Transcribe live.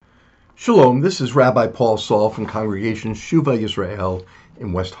Shalom, this is Rabbi Paul Saul from Congregation Shuva Yisrael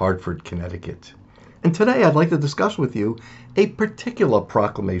in West Hartford, Connecticut. And today I'd like to discuss with you a particular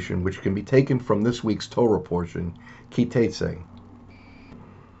proclamation which can be taken from this week's Torah portion, Ki Tetzei.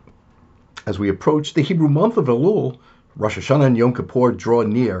 As we approach the Hebrew month of Elul, Rosh Hashanah and Yom Kippur draw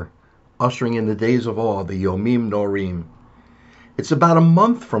near, ushering in the days of awe, the Yomim Norim. It's about a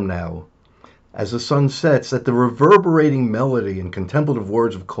month from now, as the sun sets, that the reverberating melody and contemplative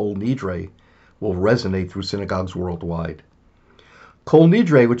words of Kol Nidre will resonate through synagogues worldwide. Kol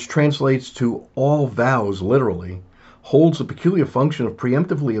Nidre, which translates to all vows literally, holds a peculiar function of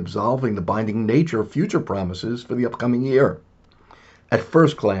preemptively absolving the binding nature of future promises for the upcoming year. At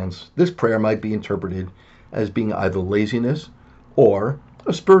first glance, this prayer might be interpreted as being either laziness or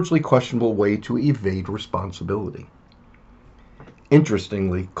a spiritually questionable way to evade responsibility.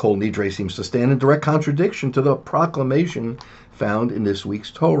 Interestingly, Kol Nidre seems to stand in direct contradiction to the proclamation found in this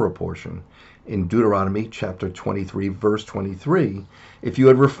week's Torah portion. In Deuteronomy chapter 23, verse 23, if you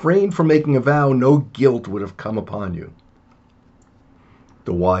had refrained from making a vow, no guilt would have come upon you.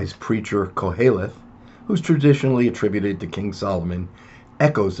 The wise preacher Koheleth, who's traditionally attributed to King Solomon,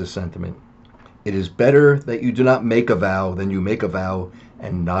 echoes this sentiment. It is better that you do not make a vow than you make a vow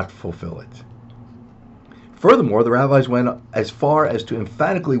and not fulfill it. Furthermore, the rabbis went as far as to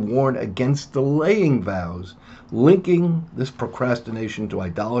emphatically warn against delaying vows, linking this procrastination to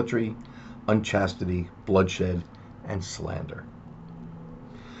idolatry, unchastity, bloodshed, and slander.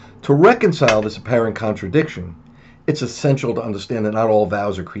 To reconcile this apparent contradiction, it's essential to understand that not all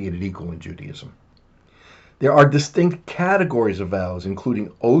vows are created equal in Judaism. There are distinct categories of vows,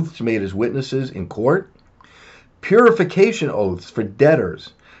 including oaths made as witnesses in court, purification oaths for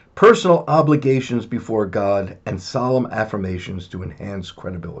debtors, personal obligations before God, and solemn affirmations to enhance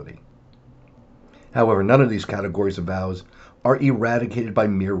credibility. However, none of these categories of vows are eradicated by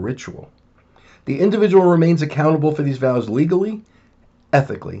mere ritual. The individual remains accountable for these vows legally,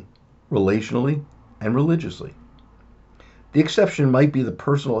 ethically, relationally, and religiously. The exception might be the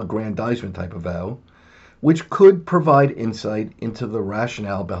personal aggrandizement type of vow, which could provide insight into the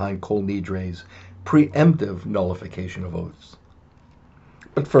rationale behind Kol Nidre's preemptive nullification of oaths.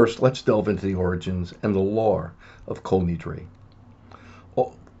 But first, let's delve into the origins and the lore of Kol Nidre.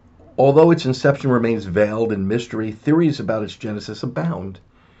 Although its inception remains veiled in mystery, theories about its genesis abound.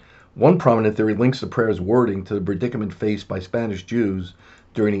 One prominent theory links the prayer's wording to the predicament faced by Spanish Jews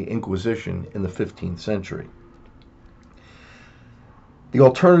during the Inquisition in the 15th century. The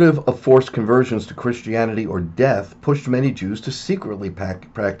alternative of forced conversions to Christianity or death pushed many Jews to secretly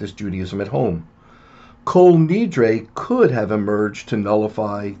practice Judaism at home. Kol Nidre could have emerged to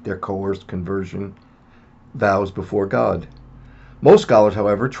nullify their coerced conversion vows before God. Most scholars,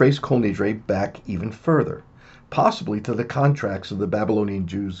 however, trace Kol Nidre back even further, possibly to the contracts of the Babylonian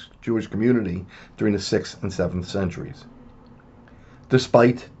Jewish community during the 6th and 7th centuries.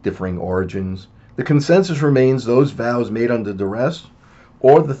 Despite differing origins, the consensus remains those vows made under duress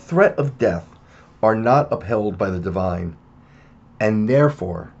or the threat of death are not upheld by the divine, and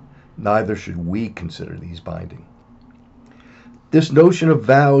therefore neither should we consider these binding. This notion of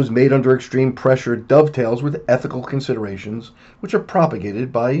vows made under extreme pressure dovetails with ethical considerations which are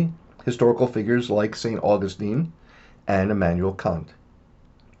propagated by historical figures like St. Augustine and Immanuel Kant.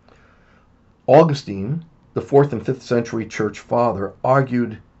 Augustine, the 4th and 5th century church father,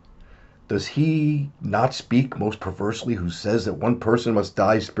 argued, "Does he not speak most perversely who says that one person must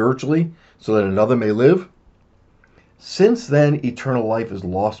die spiritually so that another may live? Since then eternal life is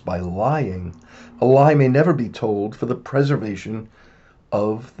lost by lying, a lie may never be told for the preservation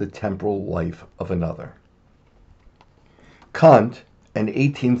of the temporal life of another." Kant, an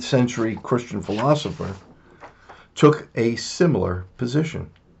 18th century Christian philosopher, took a similar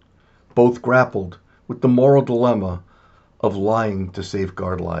position. Both grappled with the moral dilemma of lying to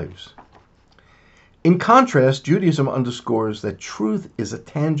safeguard lives. In contrast, Judaism underscores that truth is a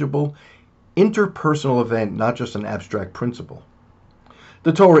tangible, interpersonal event, not just an abstract principle.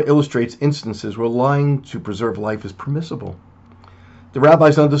 The Torah illustrates instances where lying to preserve life is permissible. The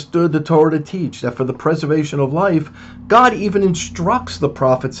rabbis understood the Torah to teach that for the preservation of life, God even instructs the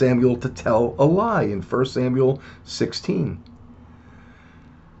prophet Samuel to tell a lie in 1 Samuel 16.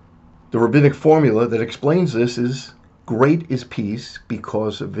 The rabbinic formula that explains this is, "Great is peace,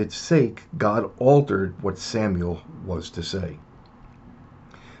 because of its sake God altered what Samuel was to say."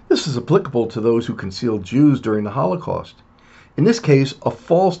 This is applicable to those who concealed Jews during the Holocaust. In this case, a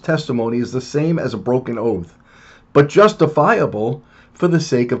false testimony is the same as a broken oath, but justifiable for the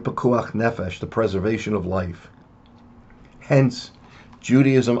sake of pekuach nefesh, the preservation of life. Hence,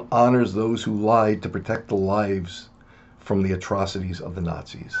 Judaism honors those who lied to protect the lives from the atrocities of the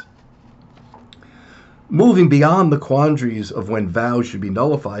Nazis. Moving beyond the quandaries of when vows should be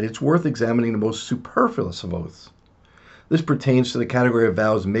nullified, it's worth examining the most superfluous of oaths. This pertains to the category of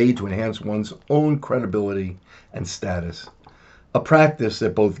vows made to enhance one's own credibility and status, a practice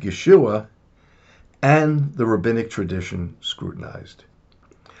that both Yeshua and the rabbinic tradition scrutinized.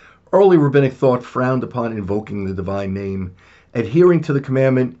 Early rabbinic thought frowned upon invoking the divine name, adhering to the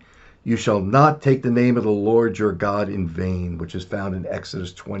commandment, "You shall not take the name of the Lord your God in vain," which is found in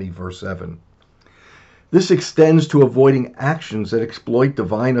Exodus 20, verse 7. This extends to avoiding actions that exploit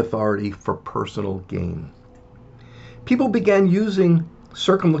divine authority for personal gain. People began using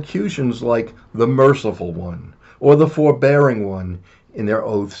circumlocutions like the merciful one or the forbearing one in their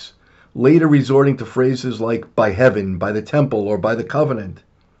oaths, later resorting to phrases like by heaven, by the temple, or by the covenant.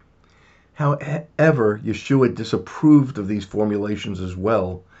 However, Yeshua disapproved of these formulations as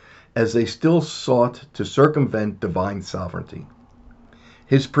well, as they still sought to circumvent divine sovereignty.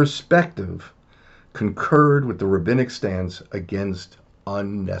 His perspective concurred with the rabbinic stance against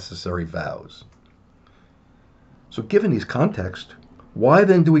unnecessary vows. So given these contexts, why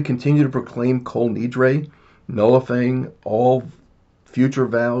then do we continue to proclaim Kol Nidre, nullifying all future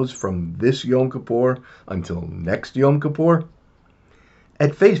vows from this Yom Kippur until next Yom Kippur?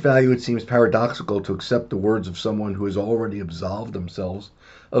 At face value, it seems paradoxical to accept the words of someone who has already absolved themselves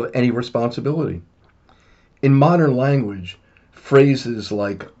of any responsibility. In modern language, phrases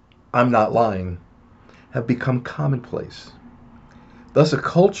like, "I'm not lying," have become commonplace. Thus, a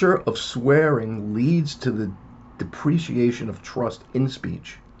culture of swearing leads to the depreciation of trust in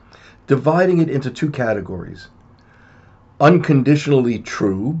speech, dividing it into two categories: unconditionally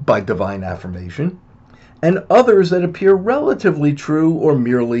true by divine affirmation, and others that appear relatively true or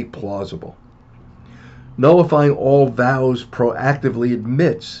merely plausible. Nullifying all vows proactively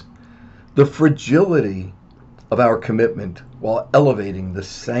admits the fragility of our commitment while elevating the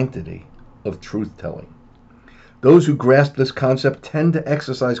sanctity of truth-telling. Those who grasp this concept tend to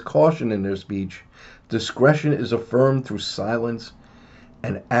exercise caution in their speech. Discretion is affirmed through silence,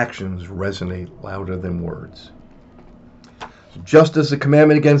 and actions resonate louder than words. Just as the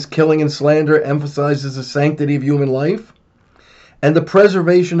commandment against killing and slander emphasizes the sanctity of human life, and the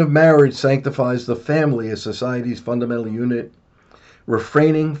preservation of marriage sanctifies the family as society's fundamental unit,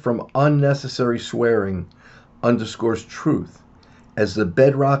 refraining from unnecessary swearing underscores truth as the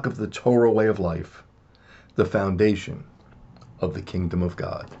bedrock of the Torah way of life, the foundation of the kingdom of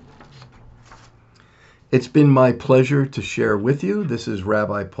God. It's been my pleasure to share with you. This is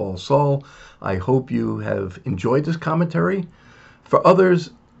Rabbi Paul Saul. I hope you have enjoyed this commentary. For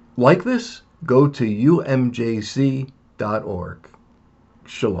others like this, go to umjc.org.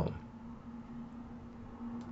 Shalom.